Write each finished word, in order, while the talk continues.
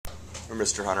or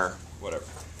Mr. Hunter, whatever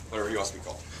he wants to be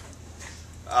called.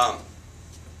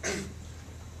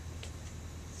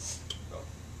 So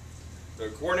the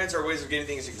coordinates are ways of getting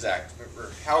things exact. Remember,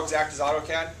 how exact is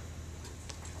AutoCAD?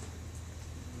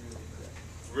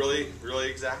 Really,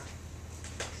 really exact?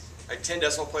 Like 10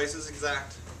 decimal places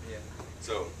exact? Yeah.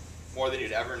 So more than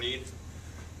you'd ever need.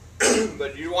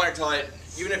 But you want to tell it,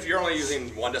 even if you're only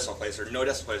using 1 decimal place or no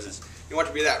decimal places, you want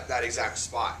it to be that exact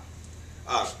spot.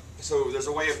 So there's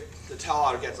a way to tell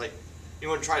AutoCAD. It's like, you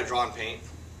want to try to draw in paint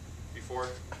before?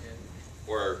 Yeah.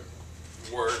 Or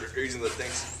Word, or using the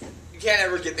things. You can't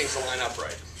ever get things to line up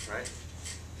right?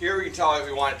 Here we can tell it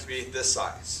we want it to be this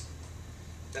size.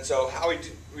 And so how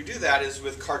we do that is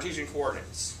with Cartesian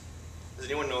coordinates. Does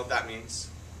anyone know what that means?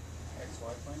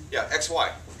 XY plane? Yeah,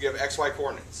 XY. We have XY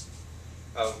coordinates.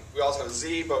 We also have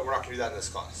Z, but we're not going to do that in this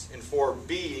class. In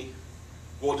 4B,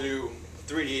 we'll do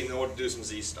 3D, and then we'll do some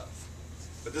Z stuff.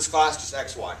 But this class, just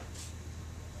XY.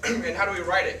 And how do we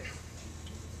write it?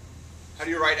 How do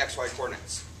you write XY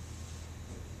coordinates?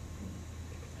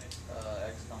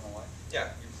 X comma Y.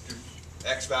 Yeah, you do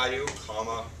X value,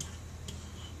 comma,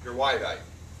 your Y value.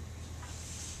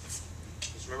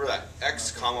 Just remember that,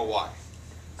 X, comma, Y.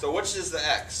 So which is the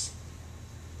X?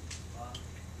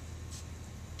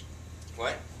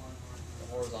 What? The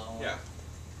horizontal one. Yeah.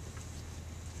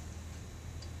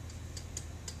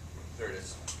 There it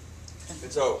is.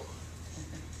 And so,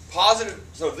 positive,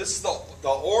 so this is the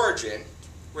origin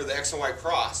where the X and Y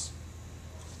cross.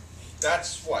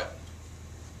 That's what?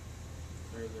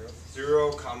 0,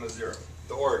 0, comma 0,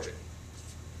 the origin.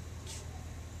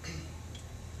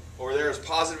 Over there is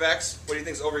positive X. What do you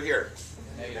think is over here?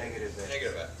 Negative X.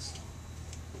 Negative X.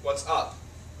 What's up?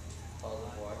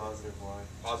 Positive Y. Positive Y.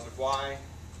 Positive Y.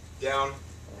 Down?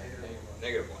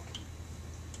 Negative Y.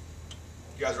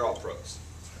 You guys are all pros.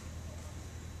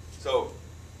 So,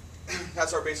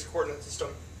 that's our basic coordinate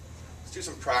system. Let's do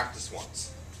some practice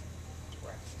ones.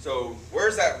 So,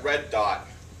 where's that red dot?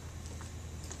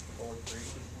 4, 3.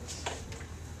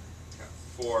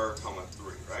 4, comma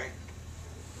 3, right?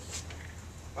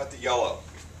 How about the yellow?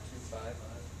 2, 5.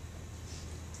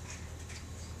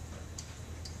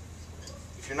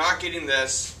 If you're not getting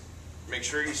this, make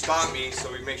sure you stop me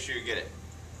so we make sure you get it.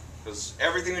 Because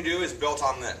everything we do is built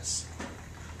on this.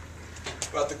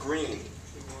 How about the green?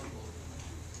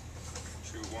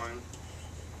 2, 1.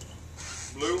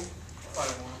 Blue? 5,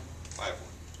 1. 5, 1.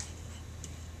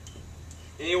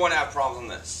 Anyone have problems on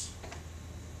this?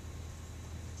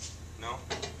 No?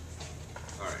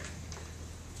 Alright.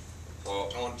 Well,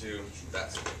 I want to do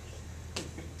that side.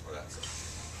 Or that side.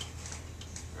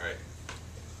 Alright.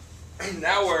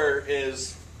 Now where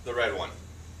is the red one?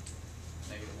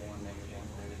 Negative 1,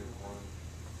 negative 1.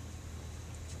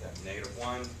 Yeah, negative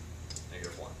 1,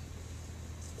 negative 1.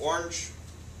 Orange?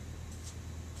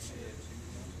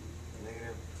 Negative 2,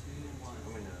 1. Negative. I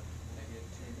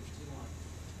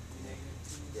mean,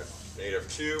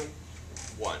 Negative 2,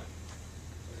 1.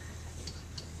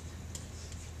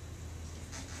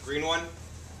 Green one?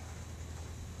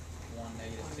 1,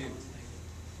 negative 2.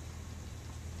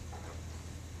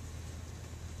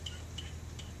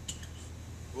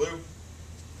 Blue?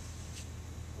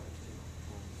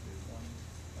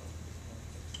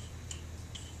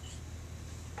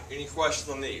 Any questions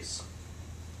on these?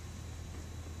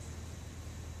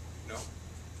 No?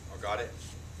 All got it?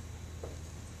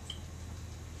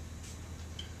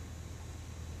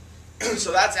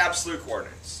 So that's absolute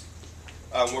coordinates,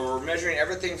 where we're measuring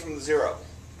everything from the 0.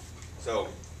 So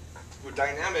with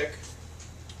dynamic,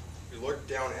 we look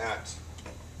down at,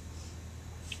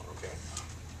 okay.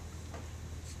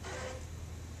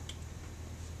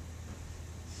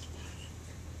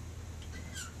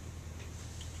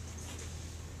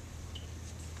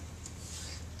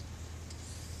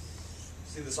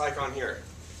 See this icon here?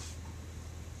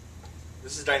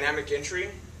 This is dynamic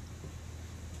entry.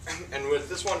 And with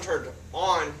this one turned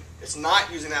on, it's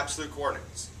not using absolute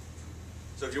coordinates.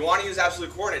 So if you want to use absolute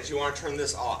coordinates, you want to turn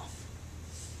this off.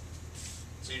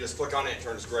 So you just click on it, it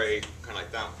turns gray, kind of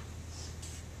like that one.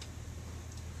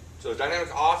 So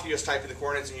dynamic off, you just type in the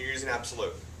coordinates and you're using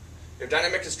absolute. If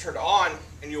dynamic is turned on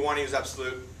and you want to use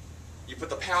absolute, you put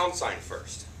the pound sign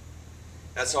first.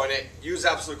 That's how I use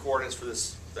absolute coordinates for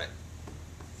this thing.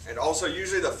 And also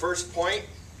usually the first point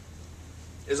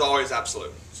is always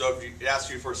absolute. So if it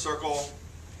asks you for a circle,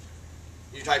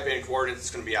 you type in coordinates, it's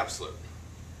going to be absolute,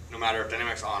 no matter if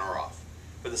dynamic's on or off.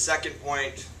 But the second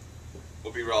point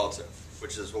will be relative,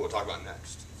 which is what we'll talk about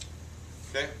next.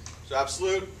 Okay? So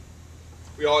absolute,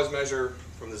 we always measure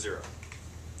from the 0.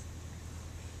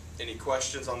 Any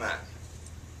questions on that?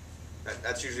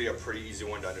 That's usually a pretty easy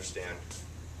one to understand.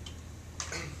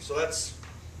 So let's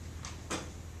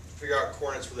figure out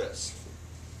coordinates for this.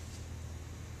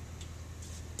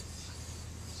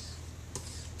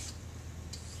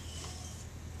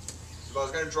 So if I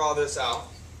was going to draw this out,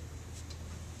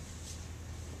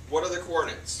 what are the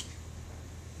coordinates?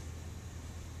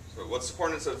 So what's the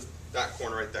coordinates of that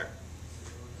corner right there?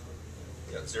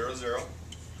 Yeah, 0, 0.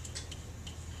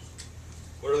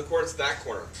 What are the coordinates of that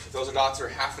corner? If those dots are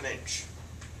half an inch.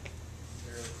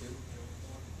 0,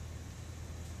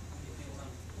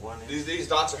 2. 1 inch. These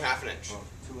dots are half an inch. Oh,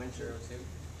 2 inches. 0, 2.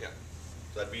 Yeah.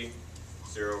 So that'd be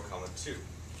 0, 2.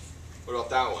 What about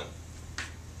that one?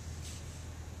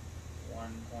 1.5,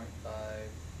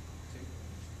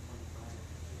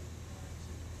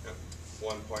 2. Yep.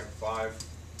 1.5.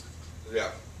 So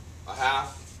yeah, a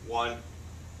half, 1,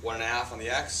 1.5 on the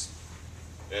x,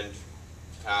 and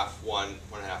half, 1,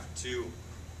 1.5, 2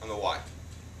 on the y.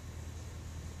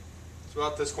 So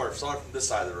about this corner, starting from this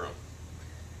side of the room.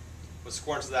 What's the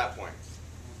coordinates of that point?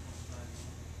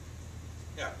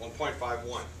 Yeah,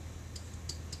 1.51.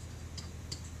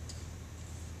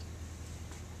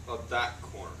 About that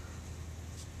corner.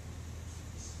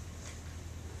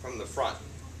 From the front.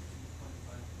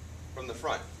 From the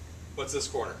front. What's this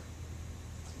corner?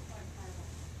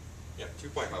 Yeah,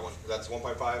 2.51. That's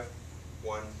 1.5,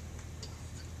 1.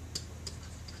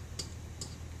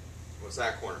 What's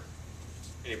that corner?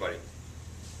 Anybody?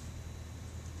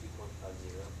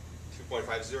 2.50.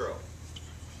 2.50.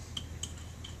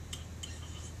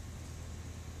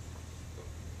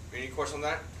 Any questions on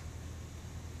that?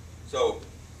 So,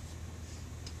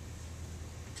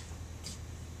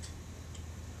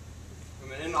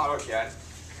 I'm in AutoCAD.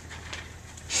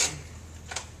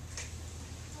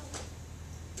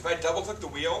 If I double click the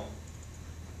wheel,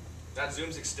 that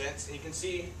zooms extents, and you can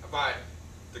see about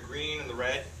the green and the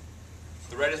red.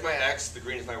 The red is my X, the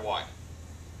green is my Y.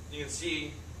 You can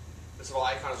see this little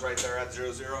icon is right there at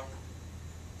 0, 0.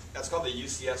 That's called the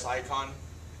UCS icon.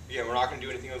 Again, we're not going to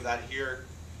do anything with that here.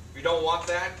 If you don't want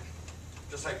that,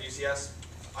 just type UCS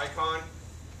icon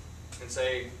and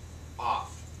say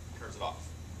off. Turns it off.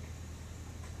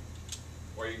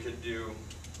 Or you could do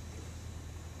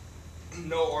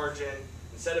no origin.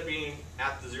 Instead of being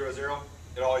at the 0, 0,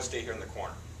 it'll always stay here in the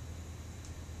corner.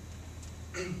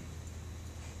 So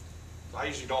I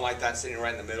usually don't like that sitting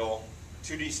right in the middle.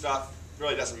 2D stuff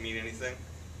really doesn't mean anything.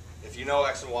 If you know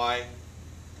X and Y,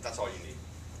 that's all you need.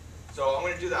 So I'm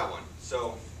going to do that one.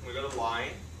 So I'm going to go to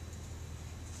line.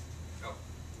 Oh,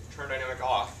 turn dynamic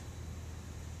off.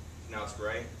 Now it's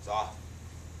gray. It's off.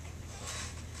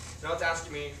 So now it's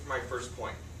asking me for my first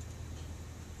point.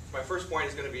 So my first point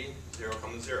is going to be 0,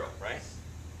 0, right?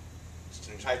 Just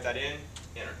going to type that in,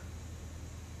 enter.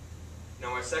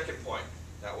 Now my second point,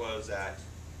 that was at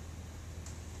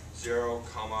 0,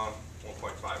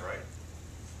 1.5, right?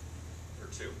 Or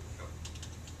 2. No.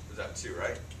 It was at 2,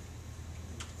 right?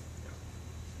 Yeah.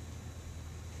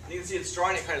 And you can see it's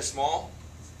drawing it kind of small,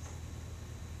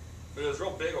 but it was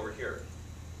real big over here.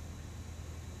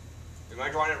 Am I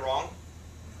drawing it wrong?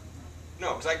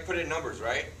 No, because I can put it in numbers,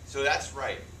 right? So that's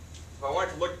right. If I want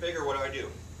it to look bigger, what do?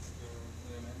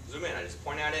 Zoom in. I just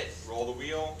point at it, roll the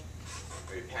wheel,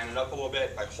 maybe pan it up a little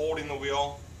bit by holding the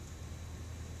wheel.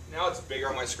 Now it's bigger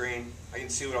on my screen. I can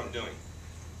see what I'm doing.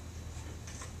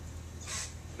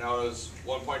 Now it was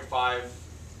 1.5,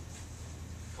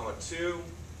 2.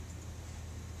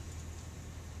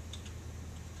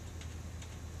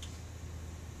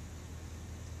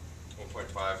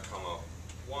 .5,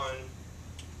 1,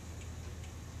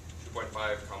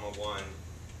 2.5, 1,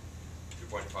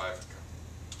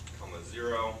 2.5,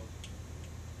 0.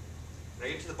 And I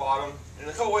get to the bottom, and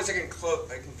there's a couple ways I can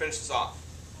finish this off.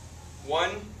 One,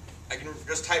 I can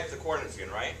just type the coordinates again,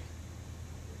 right?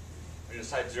 I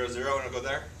just type 0, 0, and it'll go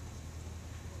there.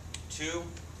 2,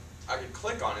 I can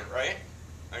click on it, right?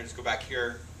 I can just go back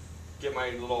here, get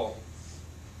my little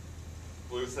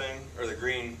blue thing, or the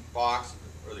green box,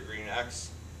 or the green X,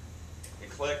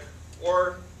 and click.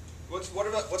 Or what's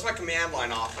my command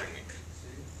line offering me?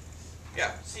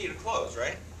 Yeah, C to close,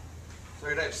 right? So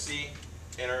I type C,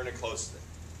 enter, and it closes it.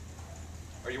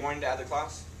 Are you wanting to add the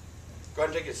class? Go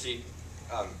ahead and take a seat,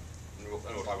 and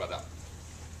we'll talk about that.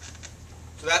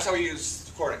 So that's how we use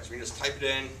the coordinates. We can just type it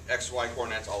in, X, Y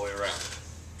coordinates all the way around.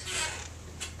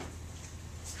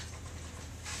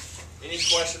 Any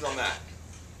questions on that?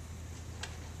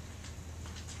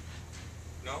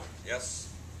 No? Yes?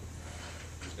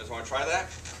 You guys want to try that?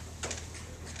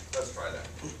 Let's try that.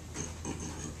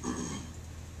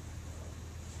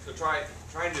 So try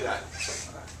and do that.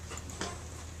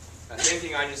 That same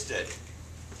thing I just did.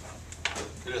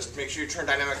 So just make sure you turn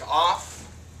dynamic off,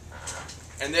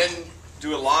 and then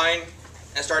do a line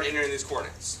and start entering these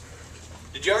coordinates.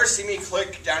 Did you ever see me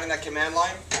click down in that command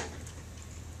line?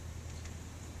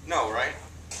 No, right?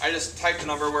 I just typed the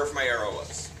number wherever my arrow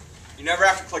was. You never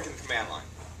have to click in the command line.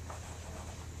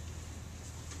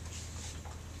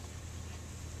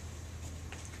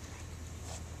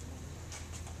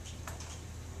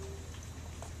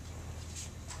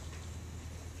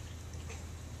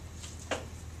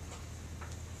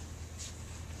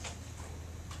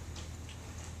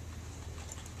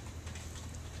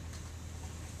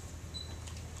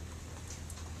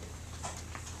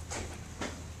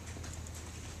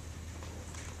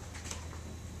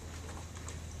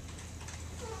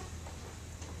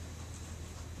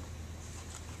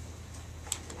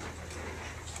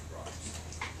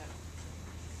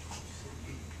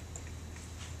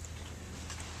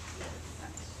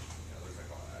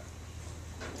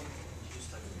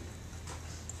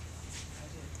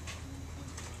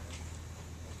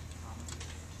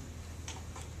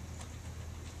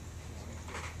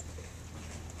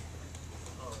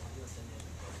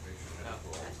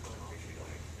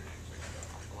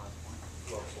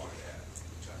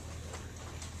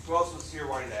 Who else was here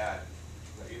wanting to add?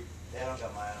 Is that you? Yeah, I don't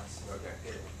got mine on. So Okay.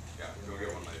 get it. Yeah, go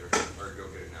get one later. Or go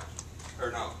get it now. Or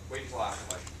no, wait until after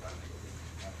election time. Then go get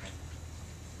it. Okay.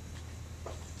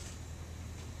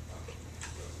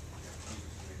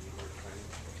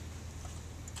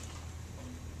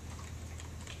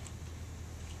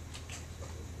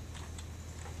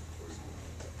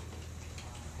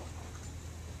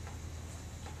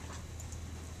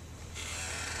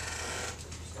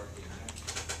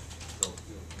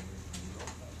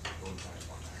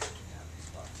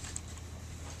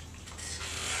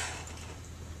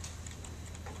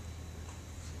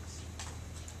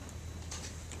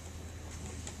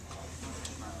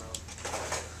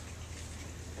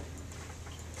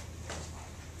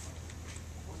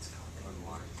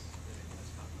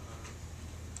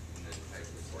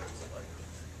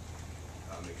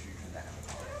 Make sure you turn that on.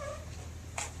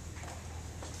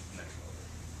 Next one.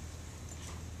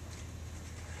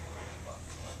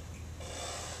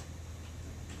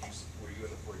 Were you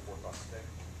in the 44th class today?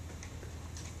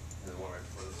 And the one right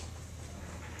before this?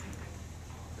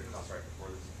 The class right before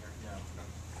this in here? No.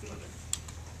 Okay.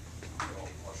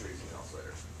 I'll show you something else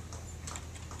later.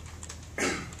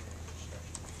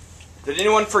 Did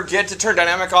anyone forget to turn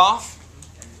dynamic off?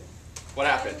 What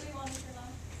happened? Why do we want to turn on?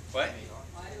 What?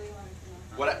 Why do we want to turn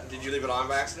on? What? Did you leave it on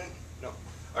by accident? No.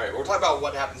 All right. We're talking about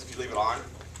what happens if you leave it on.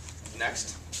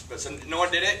 Next. But so no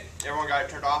one did it. Everyone got it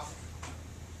turned off.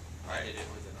 All I right. did it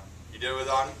with it on. You did it with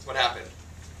it on. What happened?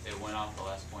 It went off the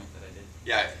last point that I did.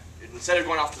 Yeah. Instead of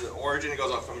going off to the origin, it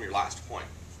goes off from your last point.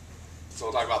 So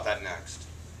we'll talk about that next.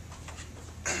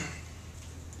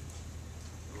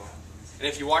 And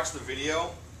if you watch the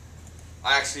video,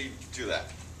 I actually do that.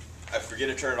 I forget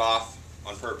to turn it off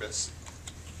on purpose,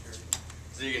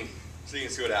 so you can see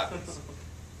what happens.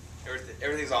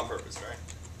 Everything's on purpose, right?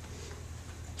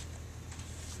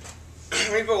 How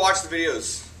many people watch the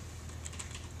videos?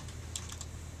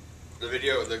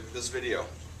 This video.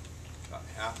 About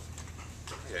half.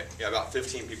 Okay, yeah, about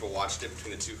 15 people watched it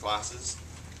between the two classes.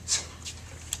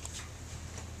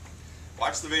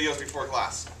 Watch the videos before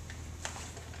class.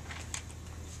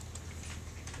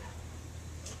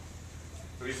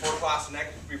 So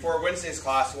before Wednesday's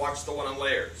class, watch the one on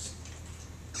layers.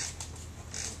 It's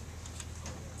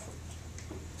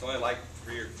only like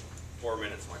 3 or 4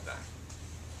 minutes, like that.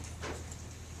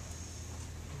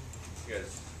 You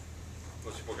guys,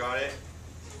 most people got it?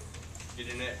 Get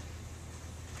in it?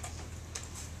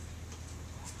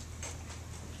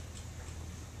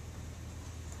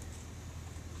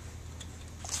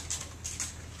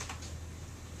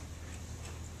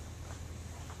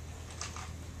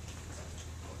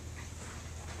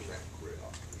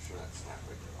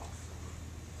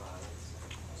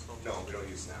 No, we don't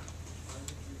use snap.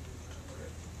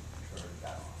 Turn that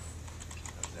off.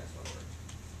 That's the next one word.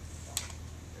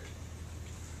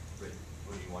 But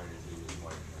what you wanted to do is you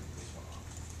wanted to turn this one off.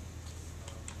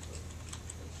 So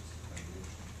that's just undo.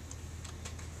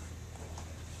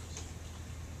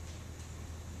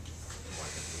 You want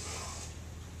to turn this one off.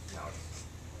 Now it's.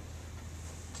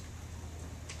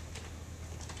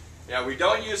 Yeah, we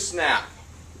don't use snap.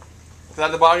 So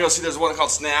at the bottom you'll see there's one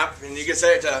called snap, and you can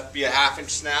set it to be a 1/2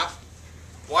 inch snap.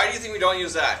 Why do you think we don't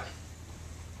use that?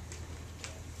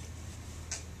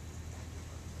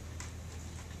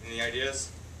 Any ideas?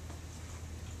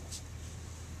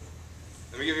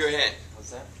 Let me give you a hint. What's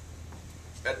that?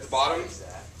 At the bottom, What is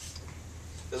that?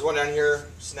 there's one down here,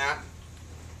 snap,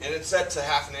 and it's set to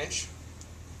 1/2 inch.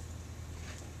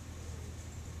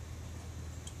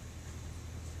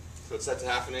 So it's set to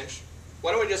 1/2 inch.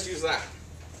 Why don't we just use that?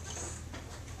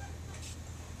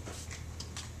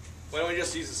 Why don't we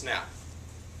just use the snap?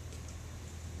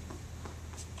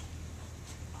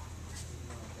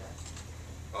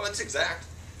 Oh, it's exact.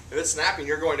 If it's snapping,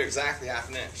 you're going to exactly half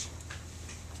an inch.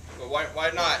 But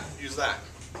why not use that?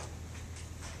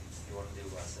 You want to do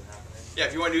less than half an inch? Yeah,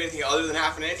 if you want to do anything other than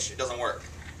half an inch, it doesn't work.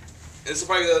 And this will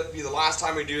probably be the last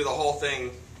time we do the whole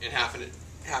thing in half an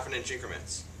inch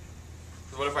increments.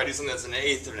 Because what if I do something that's an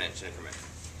eighth of an inch increment?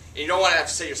 And you don't want to have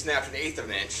to say you're snapped an eighth of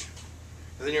an inch,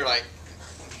 because then you're like,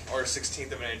 or a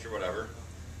 16th of an inch or whatever.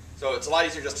 So it's a lot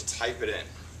easier just to type it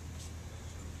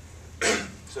in.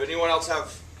 So anyone else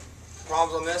have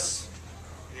problems on this?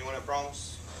 Anyone have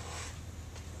problems?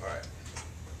 All right.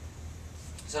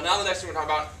 So now the next thing we're talking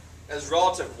about is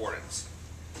relative coordinates.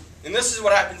 And this is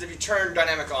what happens if you turn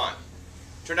dynamic on.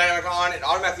 Turn dynamic on, it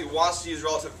automatically wants to use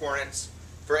relative coordinates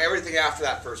for everything after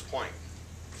that first point.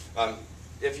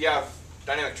 If you have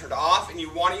dynamic turned off and you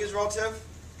want to use relative,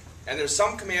 and there's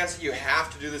some commands that you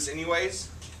have to do this anyways,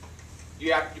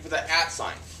 you put that @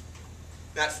 sign.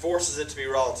 That forces it to be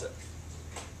relative.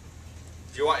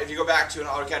 If you go back to an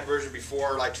AutoCAD version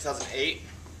before like 2008,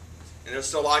 and there's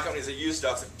still a lot of companies that use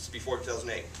stuff that's before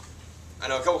 2008. I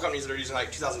know a couple companies that are using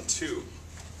like 2002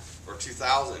 or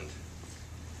 2000.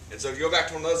 And so if you go back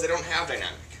to one of those, they don't have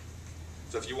dynamic.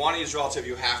 So if you want to use relative,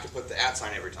 you have to put the @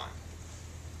 sign every time.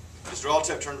 Just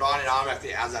relative turned on, it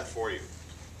automatically adds that for you.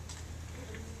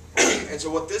 And so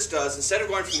what this does, instead of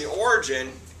going from the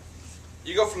origin,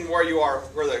 you go from where you are,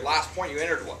 where the last point you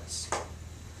entered was.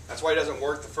 That's why it doesn't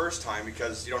work the first time,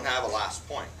 because you don't have a last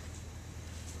point.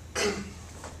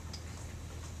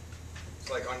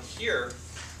 So like on here,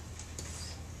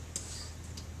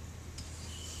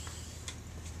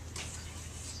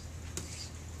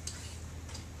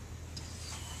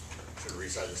 should have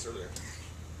resized this earlier.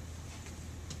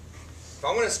 If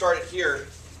I'm going to start it here,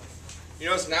 you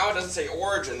notice now it doesn't say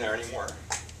origin there anymore.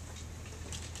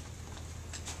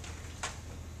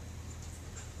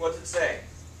 What does it say?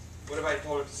 What have I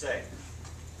told it to say?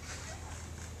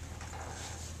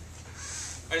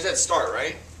 I just said start,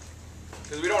 right?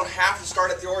 Because we don't have to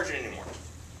start at the origin anymore.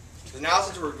 Because now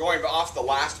since we're going off the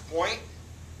last point,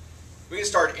 we can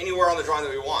start anywhere on the drawing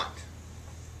that we want.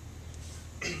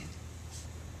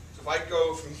 So if I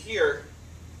go from here,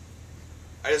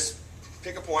 I just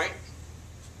pick a point.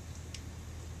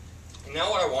 And now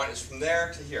what I want is from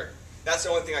there to here. That's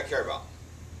the only thing I care about.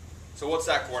 So what's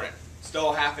that coordinate?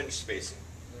 Still a ½ inch spacing.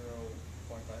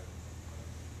 0.5.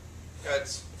 Yeah,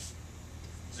 it's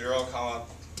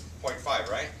 0,5,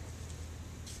 right?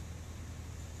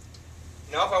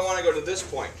 Now if I want to go to this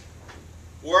point,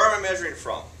 where am I measuring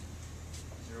from?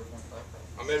 0.5.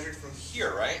 I'm measuring from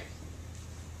here, right?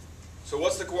 So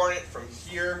what's the coordinate from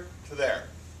here to there?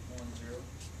 1, 0.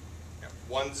 Yeah,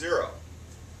 1, 0.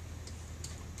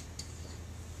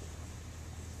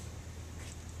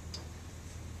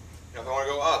 Now if I want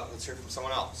to go up, let's hear from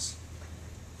someone else.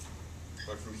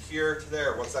 Going from here to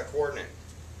there, what's that coordinate?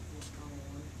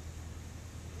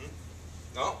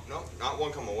 No, not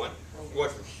 1,1. I'm going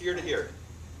from here to here.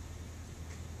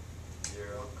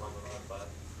 0,5.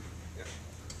 Yeah.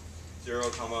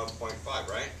 0,5,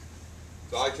 right?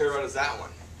 So all I care about is that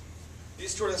one.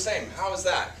 These two are the same. How is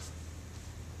that?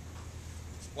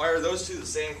 Why are those two the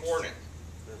same coordinate?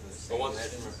 They're the same one's-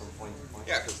 measurement from point to point.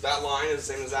 Yeah, because that line is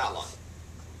the same as that line.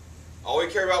 All we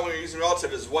care about when you're using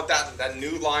relative is what that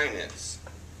new line is.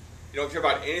 You don't care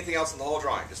about anything else in the whole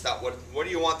drawing. Just that what do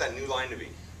you want that new line to be?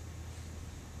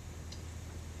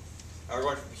 Now we're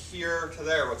going from here to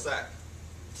there. What's that?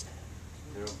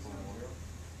 0.1.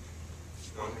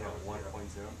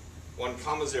 1.0.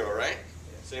 1,0, right?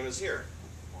 Same as here.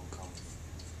 1,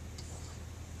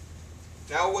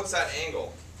 Now what's that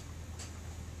angle?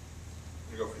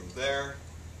 We go from there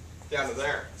down to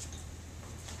there.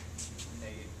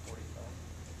 Negative 45.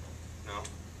 No.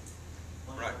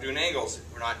 We're not doing angles.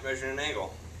 We're not measuring an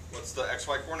angle. What's the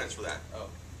XY coordinates for that? Oh.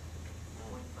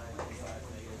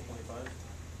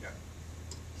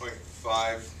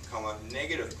 0.5, comma,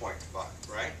 negative 0.5,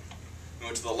 right? We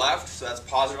went to the left, so that's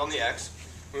positive on the X.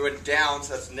 We went down,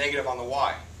 so that's negative on the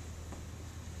Y.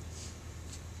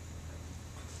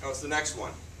 Now what's the next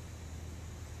one?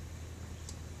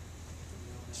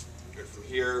 Go from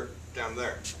here down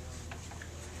there.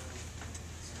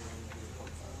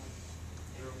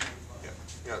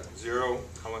 Yeah, 0,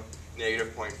 comma,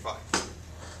 negative 0.5.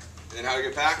 And then how do we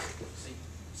get back?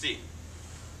 C.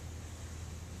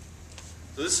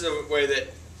 So this is a way that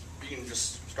you can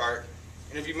just start.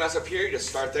 And if you mess up here, you just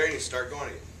start there and you start going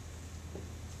again.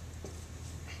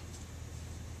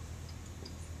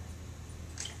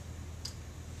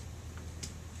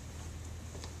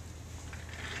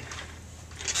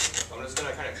 So I'm just going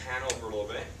to kind of pan over a little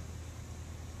bit.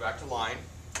 back to line.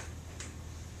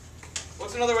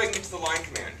 What's another way I can get to the line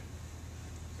command?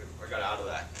 I got out of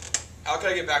that. How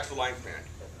can I get back to the line command?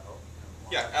 L.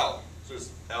 Yeah, L. So it's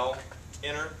L,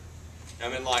 enter,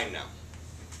 and I'm in line now.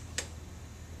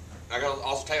 I gotta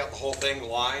also type out the whole thing,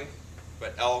 line,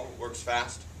 but L works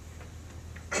fast.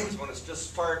 So when it's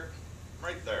just start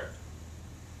right there.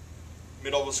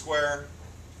 Middle of the square,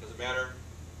 doesn't matter.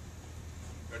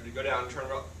 I'm going to go down,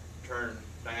 turn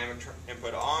dynamic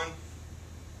input on.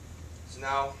 So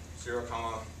now 0,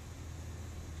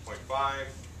 0.5,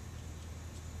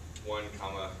 1,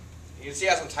 you can see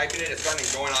as I'm typing it, it's starting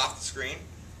going off the screen.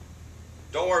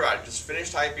 Don't worry about it, just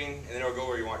finish typing and then it'll go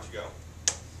where you want it to go.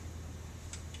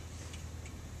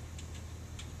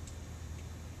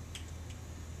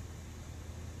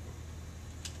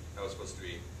 That was supposed to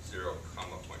be 0,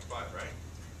 0.5, right?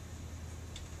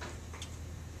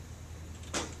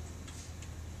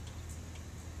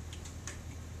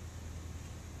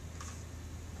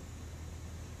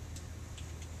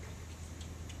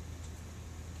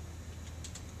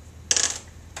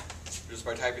 Just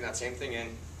by typing that same thing in.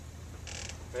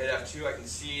 If I hit F2, I can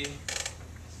see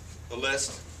the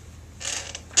list.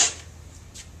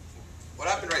 What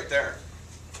happened right there?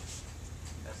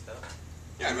 Messed up.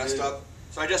 Yeah, I messed up.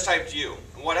 So I just typed U.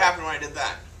 And what happened when I did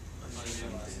that?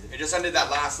 It just undid that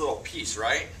last little piece,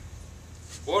 right?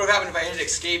 What would have happened if I hit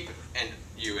escape and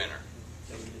U enter?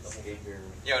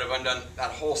 Yeah, it would have undone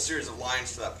that whole series of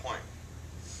lines to that point.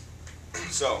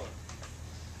 So,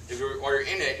 while you're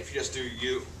in it, if you just do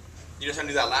U, you just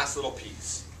undo that last little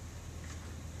piece.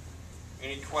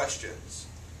 Any questions?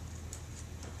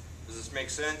 Does this make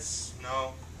sense?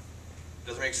 No?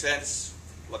 Does it make sense?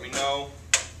 Let me know.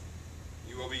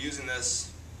 You will be using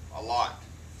this a lot.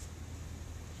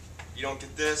 If you don't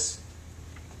get this,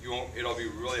 you won't. It'll be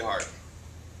really hard.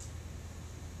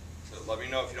 So let me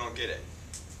know if you don't get it.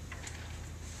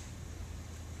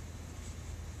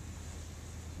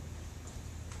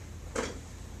 All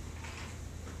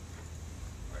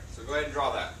right, so go ahead and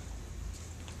draw that.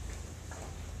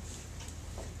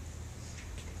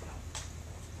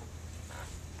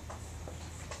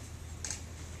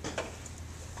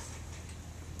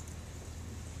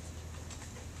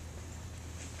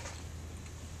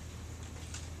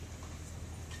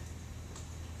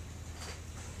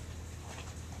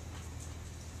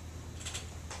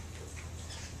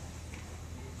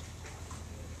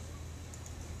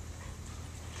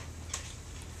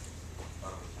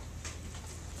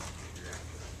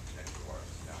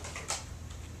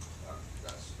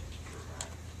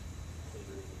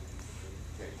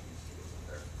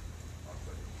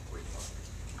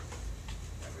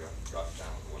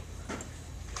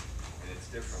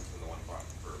 Different from the one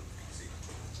for PC.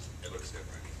 It looks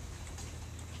different.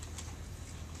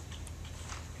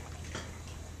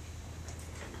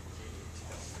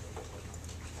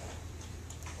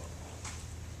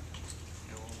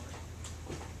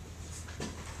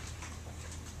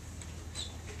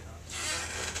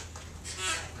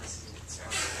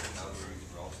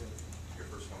 Your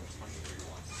first one is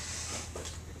 23:1.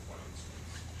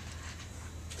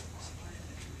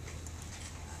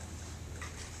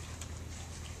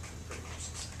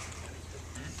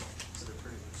 So they're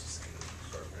pretty much the same.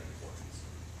 Start printing coordinates.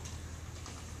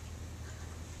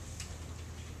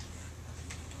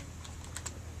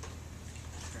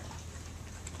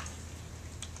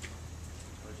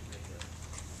 What'd you make it?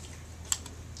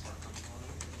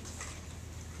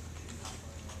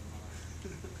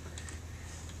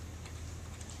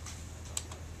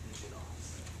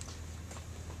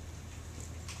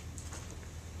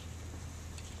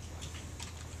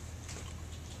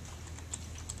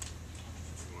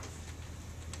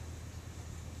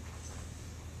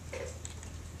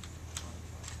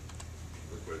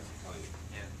 Look what it's telling you.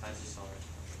 Yeah, I just saw it.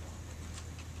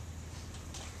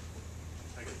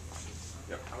 I got a question.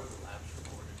 Yep. How are the labs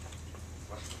recorded?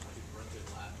 What? Like you run through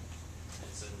the lab, and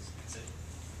it says it's it,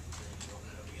 and then you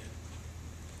open it up again.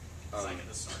 It's like at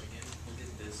the start again. Who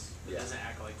did this? It Yeah. doesn't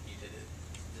act like you did it.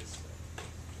 This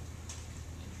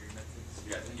entry methods.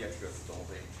 Yeah, I think you have to go through the whole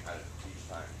thing at it each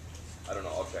time. I don't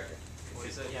know. I'll check it. What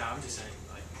is it? Yeah, I'm just saying,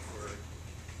 like, we're,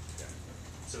 Yeah.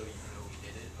 so you know we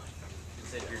did it, like, It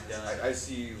said you're done. I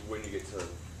see when you get to.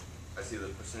 I see the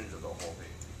percentage of the whole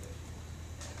thing.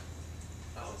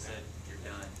 oh, It okay. said you're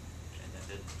done, and it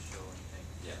didn't show anything.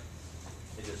 Yeah.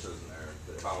 It just shows in there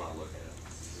that if I want to look at it,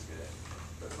 this is good.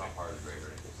 But it's not part of the grade or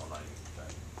anything, so I'm not even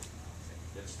trying.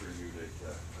 It's for you to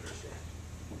understand.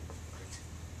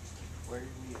 Where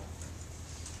did we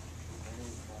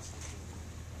cross the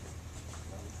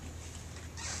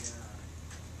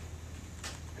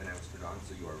And I was put on,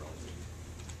 so you are relative.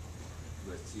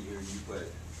 But see here, you put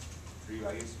 3 For you,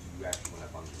 I guess you actually went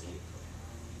up on Z.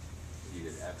 You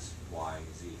did X, Y,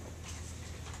 Z.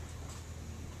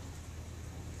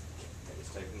 Okay,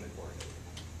 just type in the coordinate.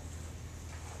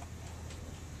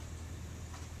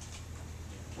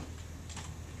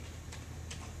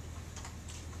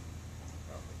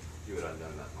 You would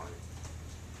undone that line.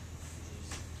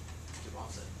 Do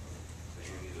offset. So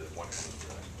you needed 120 for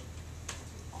that.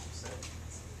 Offset.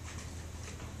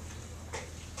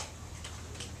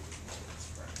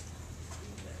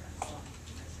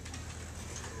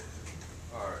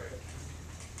 All right.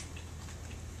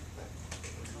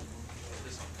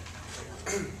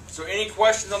 So any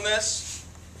questions on this?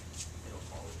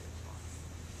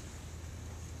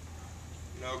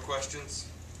 No questions?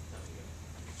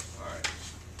 All right.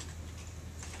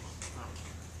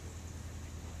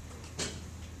 I'm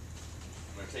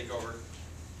going to take over.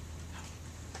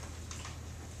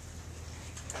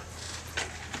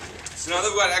 So now that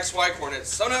we've got XY coordinates,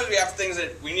 sometimes we have things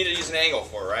that we need to use an angle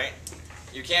for, right?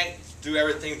 You can't do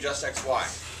everything just XY.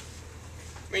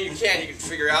 I mean, you can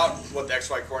figure out what the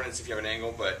XY coordinates if you have an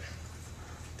angle, but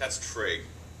that's trig.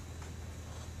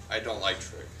 I don't like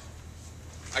trig.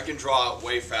 I can draw it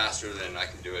way faster than I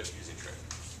can do it using trig.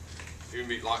 It can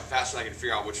be a lot faster than I can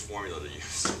figure out which formula to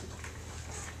use.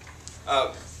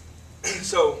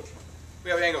 So we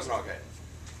have angles in AutoCAD.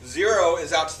 0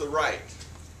 is out to the right.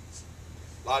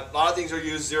 A lot of things are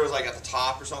used, 0 is like at the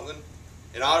top or something.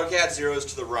 In AutoCAD, 0 is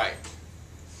to the right.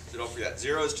 So don't forget,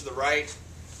 0 is to the right.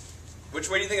 Which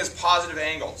way do you think is positive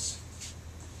angles?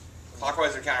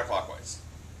 Clockwise or counterclockwise?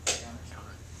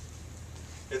 Counter.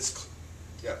 It's,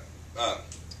 yeah,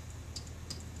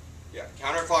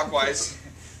 counterclockwise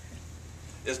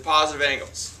is positive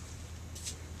angles.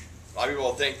 A lot of people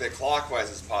will think that clockwise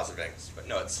is positive angles, but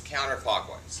no, it's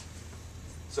counterclockwise.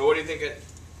 So what do you think it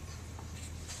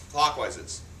clockwise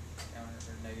is? Counter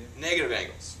or negative? Negative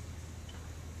angles.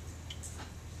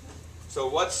 So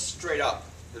what's straight up?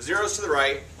 If 0 is to the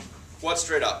right, what's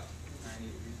straight up?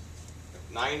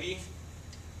 90 degrees. 90.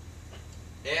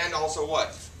 And also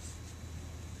what?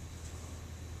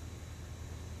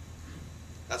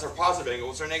 That's our positive angle.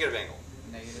 What's our negative angle?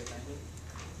 Negative 90.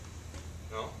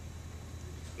 No.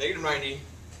 Negative 90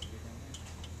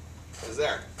 is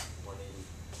there. 180.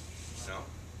 No.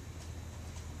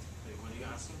 Wait, what are you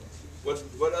asking? What's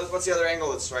the other angle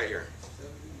that's right here?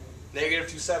 Negative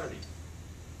 270.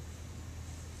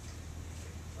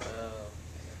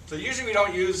 So usually we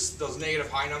don't use those negative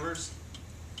high numbers.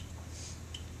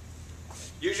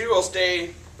 Usually we'll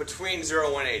stay between 0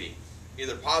 and 180,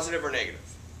 either positive or negative.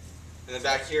 And then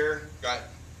back here, got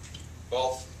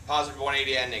both positive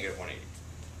 180 and negative 180.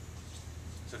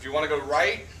 So if you want to go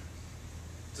right,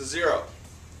 it's 0.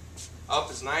 Up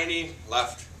is 90,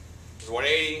 left is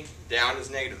 180, down is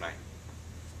negative 90.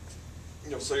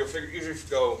 So you'll figure, usually if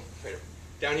you go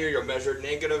down here, you'll measure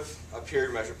negative, up here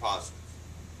you measure positive.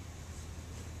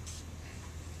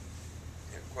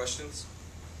 Questions?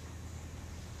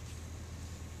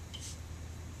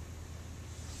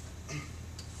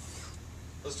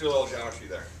 Let's do a little geometry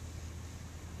there.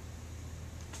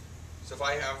 So if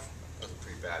I have, that's a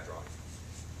pretty bad drawing.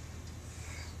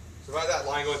 So if I have that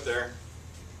line going there,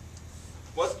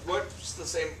 what's the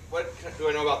same, what do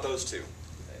I know about those two?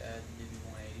 They add to give you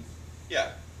 180.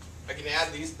 Yeah, I can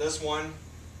add this one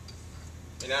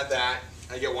and add that,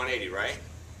 and I get 180, right?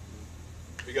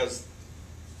 Because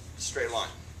it's a straight line.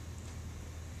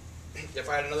 If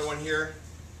I had another one here,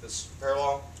 this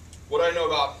parallel, what do I know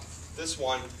about this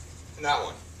one and that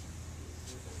one?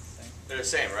 Same. They're the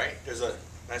same, right? There's a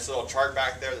nice little chart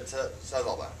back there that says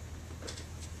all that.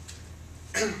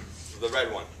 The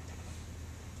red one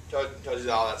tells you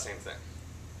all that same thing.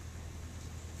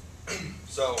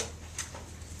 So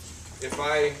if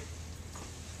I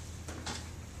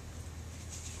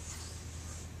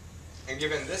am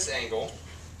given this angle,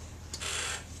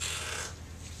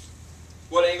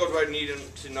 what angle do I need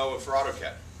to know for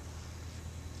AutoCAD?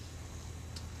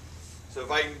 So if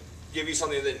I give you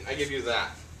something that I give you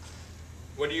that,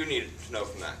 what do you need to know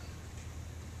from that?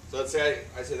 So let's say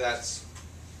I say that's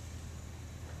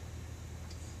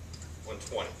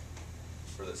 120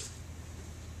 for this.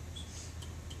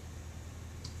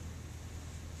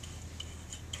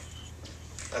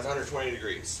 That's 120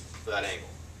 degrees for that angle.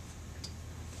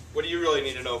 What do you really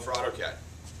need to know for AutoCAD?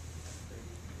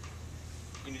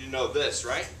 You need to know this,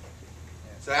 right?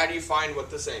 Yeah. So how do you find what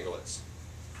this angle is?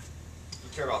 You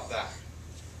care about that.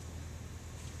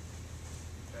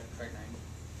 Try 90.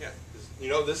 Yeah. You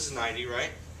know this is 90,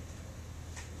 right?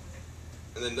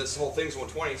 And then this whole thing's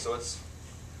 120, so it's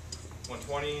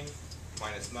 120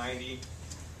 minus 90.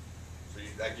 So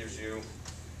that gives you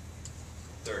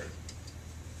 30.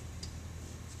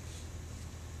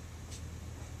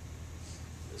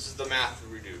 This is the math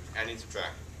that we do, adding and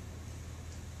subtracting.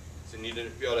 So you need to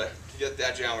be able to get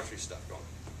that geometry stuff going.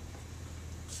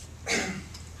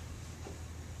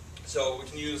 So we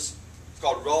can use, it's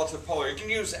called relative polar. You can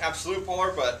use absolute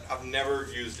polar, but I've never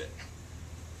used it.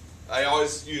 I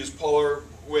always use polar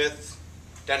with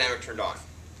dynamic turned on.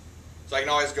 So I can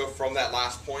always go from that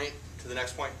last point to the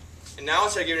next point. And now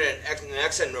instead of giving it an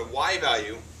x and a y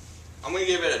value, I'm going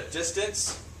to give it a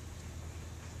distance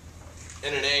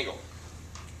and an angle.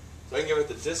 So I can give it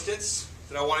the distance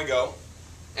that I want to go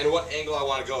and what angle I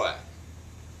want to go at.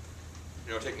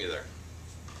 And it'll take me there.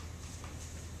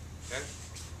 Okay?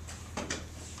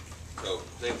 So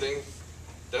same thing.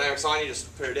 Dynamics on, you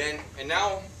just put it in. And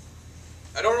now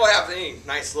I don't really have any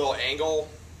nice little angle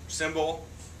symbol.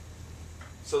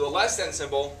 So the less than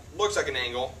symbol looks like an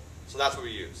angle, so that's what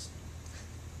we use.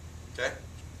 Okay?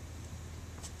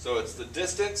 So it's the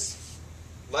distance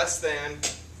less than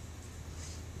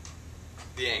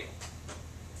the angle.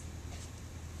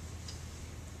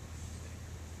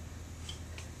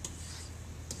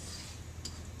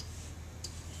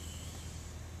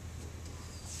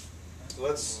 So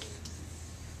let's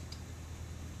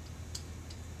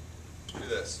do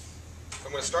this.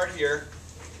 I'm going to start here.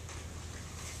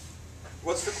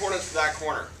 What's the coordinates for that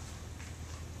corner?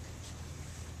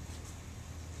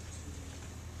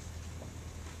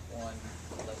 One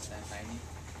less than 90.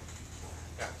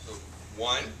 Yeah, so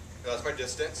 1, that's my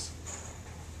distance.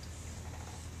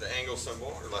 The angle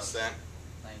symbol, or less than.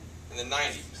 90. And then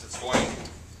 90, because it's going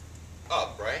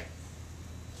up, right?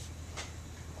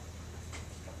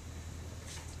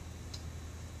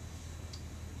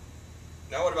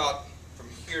 Now what about from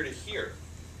here to here?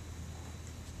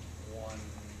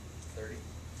 130.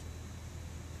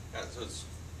 Yeah, so it's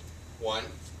 1,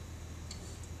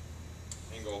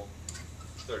 angle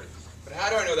 30. But how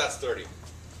do I know that's 30?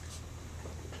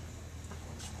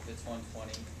 It's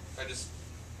 120. I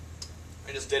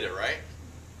just did it, right?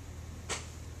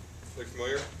 Look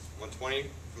familiar? 120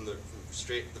 from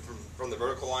the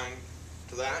vertical line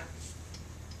to that.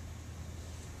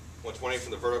 120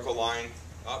 from the vertical line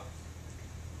up.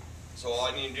 So all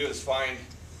I need to do is find,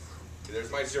 okay,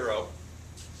 there's my 0.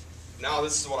 Now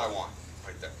this is what I want,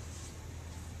 right there.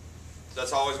 So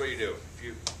that's always what you do. If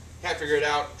you can't figure it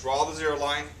out, draw the 0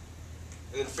 line,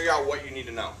 and then figure out what you need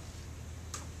to know.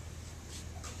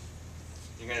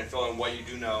 You're going to fill in what you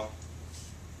do know.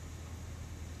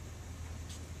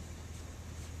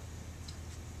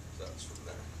 So that's from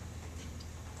there.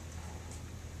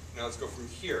 Now let's go from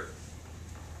here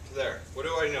to there. What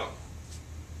do I know?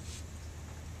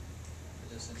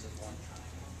 The distance is 1.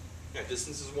 Yeah,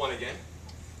 distance is 1 again.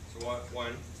 So 1.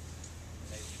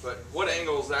 Negative. But what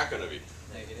angle is that going to be?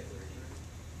 Negative 30.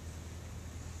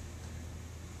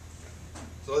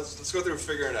 So let's go through and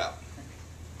figure it out.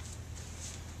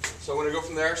 So I'm going to go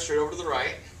from there straight over to the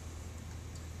right.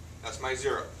 That's my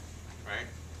 0, right?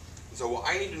 And so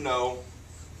I need to know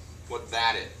what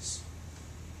that is.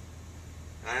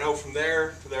 And I know from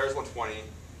there to there is 120.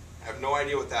 I have no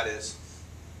idea what that is.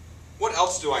 What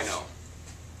else do I know?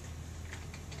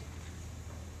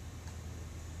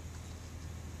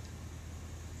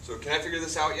 So can I figure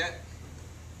this out yet?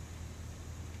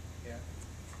 Yeah.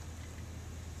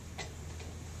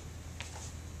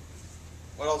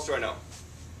 What else do I know?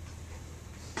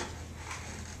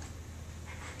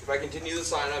 If I continue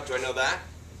this line up, do I know that?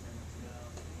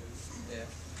 Yeah.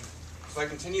 If I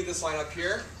continue this line up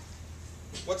here,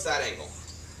 what's that angle?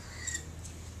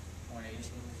 180.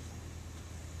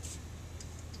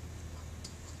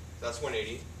 That's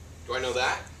 180. Do I know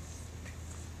that?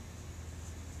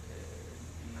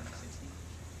 60.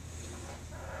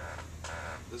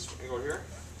 This angle here?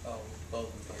 Oh,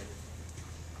 both of them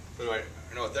here. But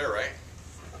I know it there, right?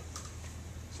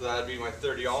 So that would be my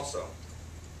 30 also.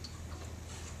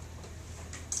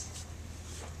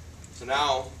 So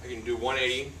now I can do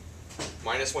 180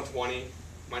 minus 120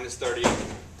 minus 30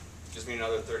 gives me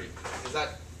another 30. Is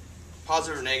that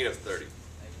positive or negative 30?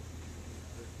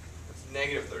 It's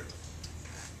negative 30.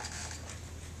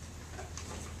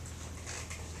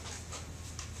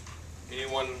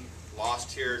 Anyone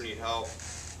lost here, need help?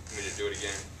 Want me to do it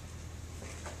again?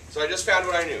 So I just found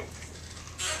what I knew.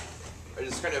 I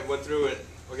just kind of went through it.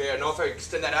 Okay, I know if I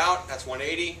extend that out, that's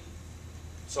 180.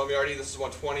 So me already, this is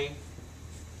 120.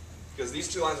 Because these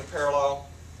two lines are parallel.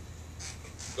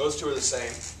 Those two are the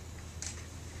same.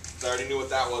 So I already knew what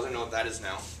that was. I know what that is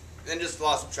now. And then just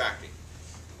law of subtracting.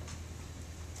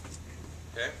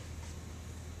 Okay?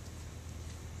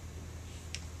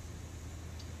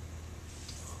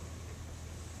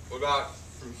 What about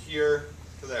from here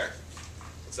to there?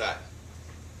 What's that?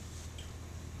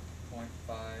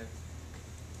 0.5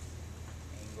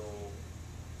 angle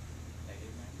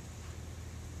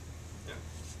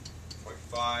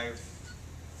 0.5,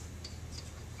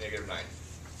 negative 90.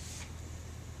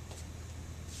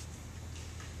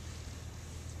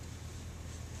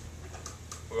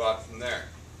 We go out from there.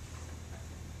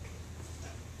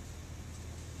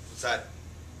 What's that?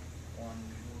 1,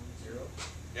 0.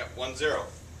 Yep, 1, 0.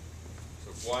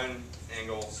 So 1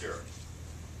 angle 0.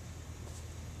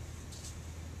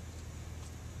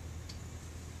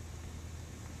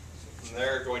 So from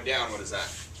there going down, what is that?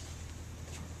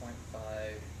 0.5,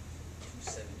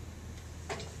 270.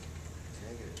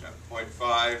 Yeah,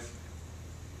 0.5.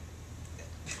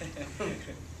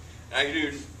 I can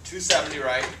do 270,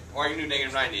 right? Or I can do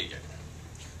negative 90 again.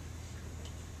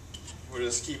 We'll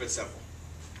just keep it simple.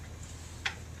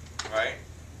 Right?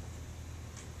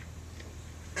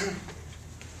 Pan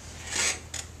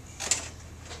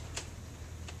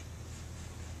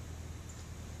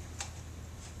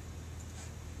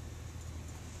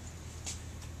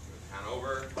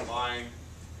over, line,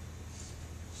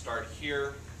 start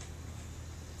here.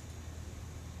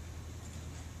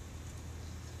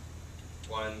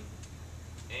 1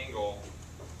 angle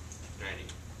 90.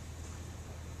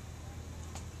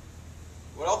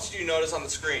 What else do you notice on the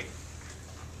screen?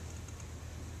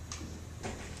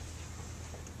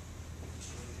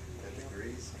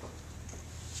 Degrees.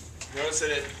 Notice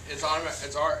that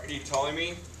it's already telling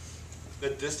me the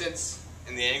distance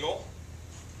and the angle.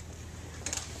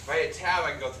 If I hit tab,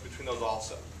 I can go between those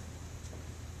also.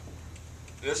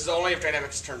 And this is only if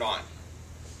dynamics is turned on.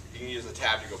 You can use the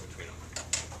tab to go between them.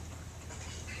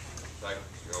 So I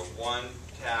go 1,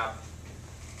 tab.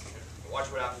 Watch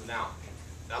what happens now.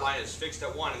 That line is fixed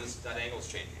at 1 and that angle is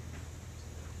changing.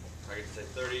 So I get to say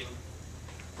 30,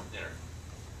 enter.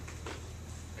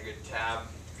 I get tab,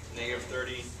 negative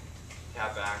 30,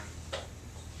 tab back,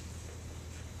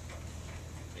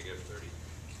 negative 30.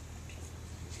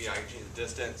 See, I can change the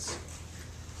distance,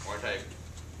 or type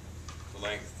the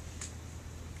length.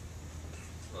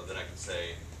 So then I can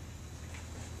say,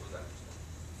 what was that?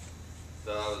 So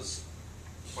that was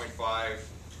 0.5,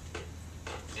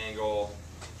 angle,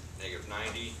 negative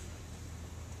 90,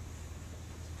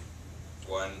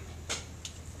 1,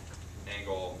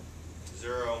 angle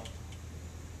 0,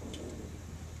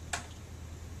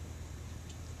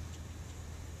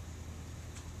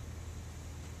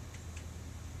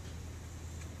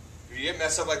 if you get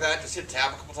messed up like that, just hit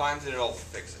tab a couple times and it'll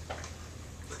fix it.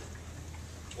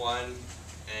 1,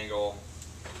 angle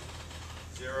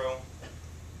 0,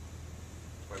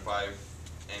 0.5,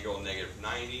 angle negative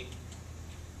 90,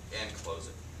 and close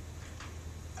it.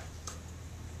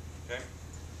 Okay?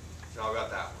 So I've got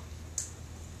that one.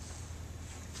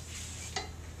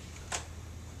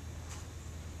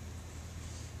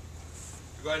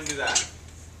 Go ahead and do that.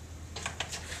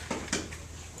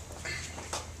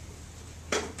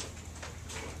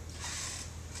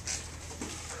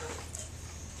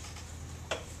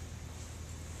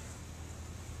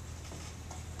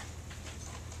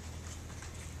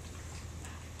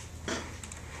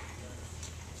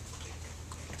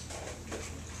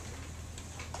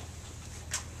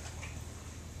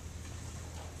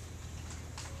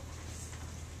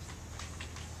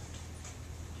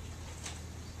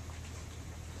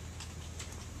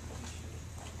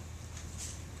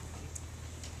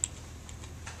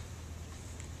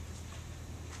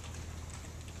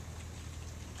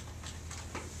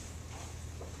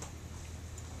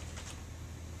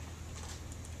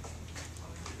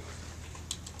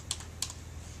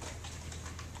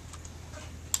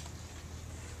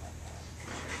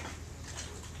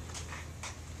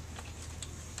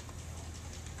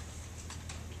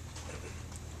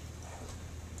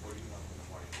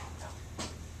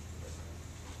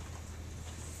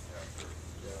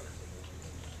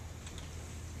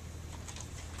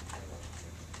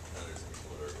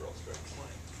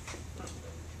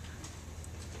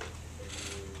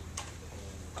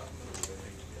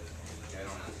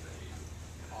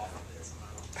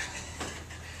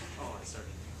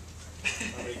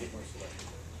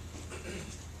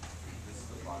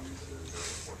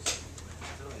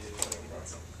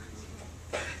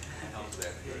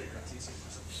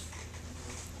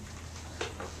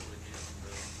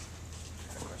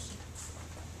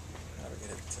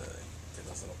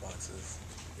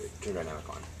 Turn dynamic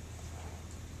on.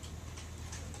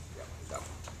 Yeah, that one.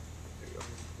 There you go.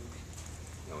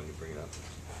 Now when you bring it up, so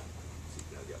you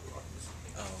can have the other boxes.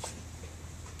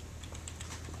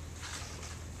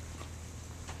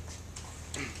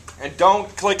 Oh. And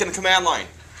don't click in the command line.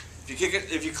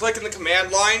 If you click in the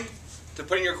command line to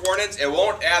put in your coordinates, it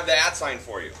won't add the @ sign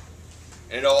for you.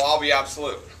 And it'll all be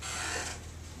absolute.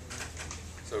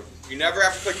 So you never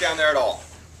have to click down there at all.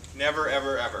 Never,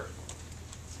 ever, ever.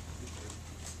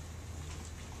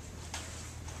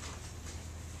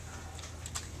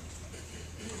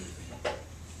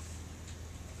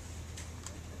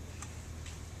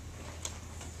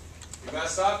 You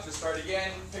mess up, just start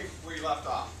again, pick where you left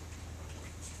off.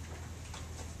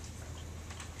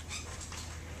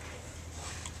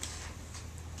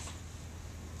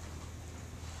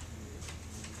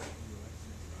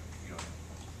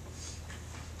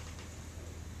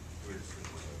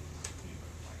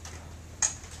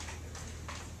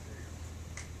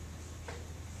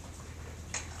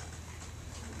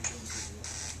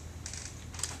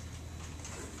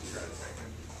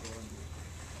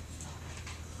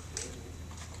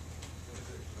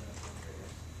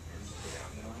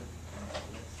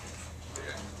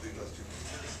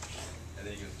 And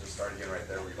then you can just start again right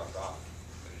there where you left off.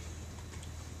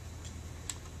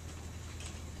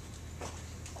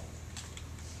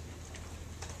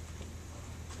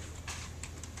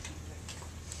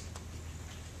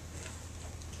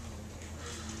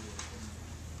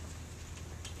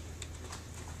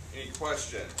 Any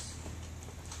questions?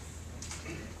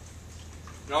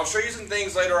 Now I'll show you some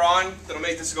things later on that'll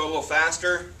make this go a little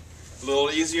faster, a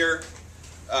little easier.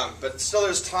 But still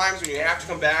there's times when you have to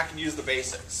come back and use the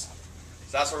basics.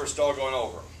 So that's what we're still going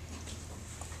over.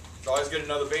 It's always good to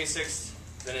know the basics.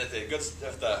 Then if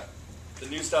the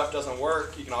new stuff doesn't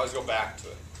work, you can always go back to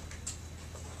it.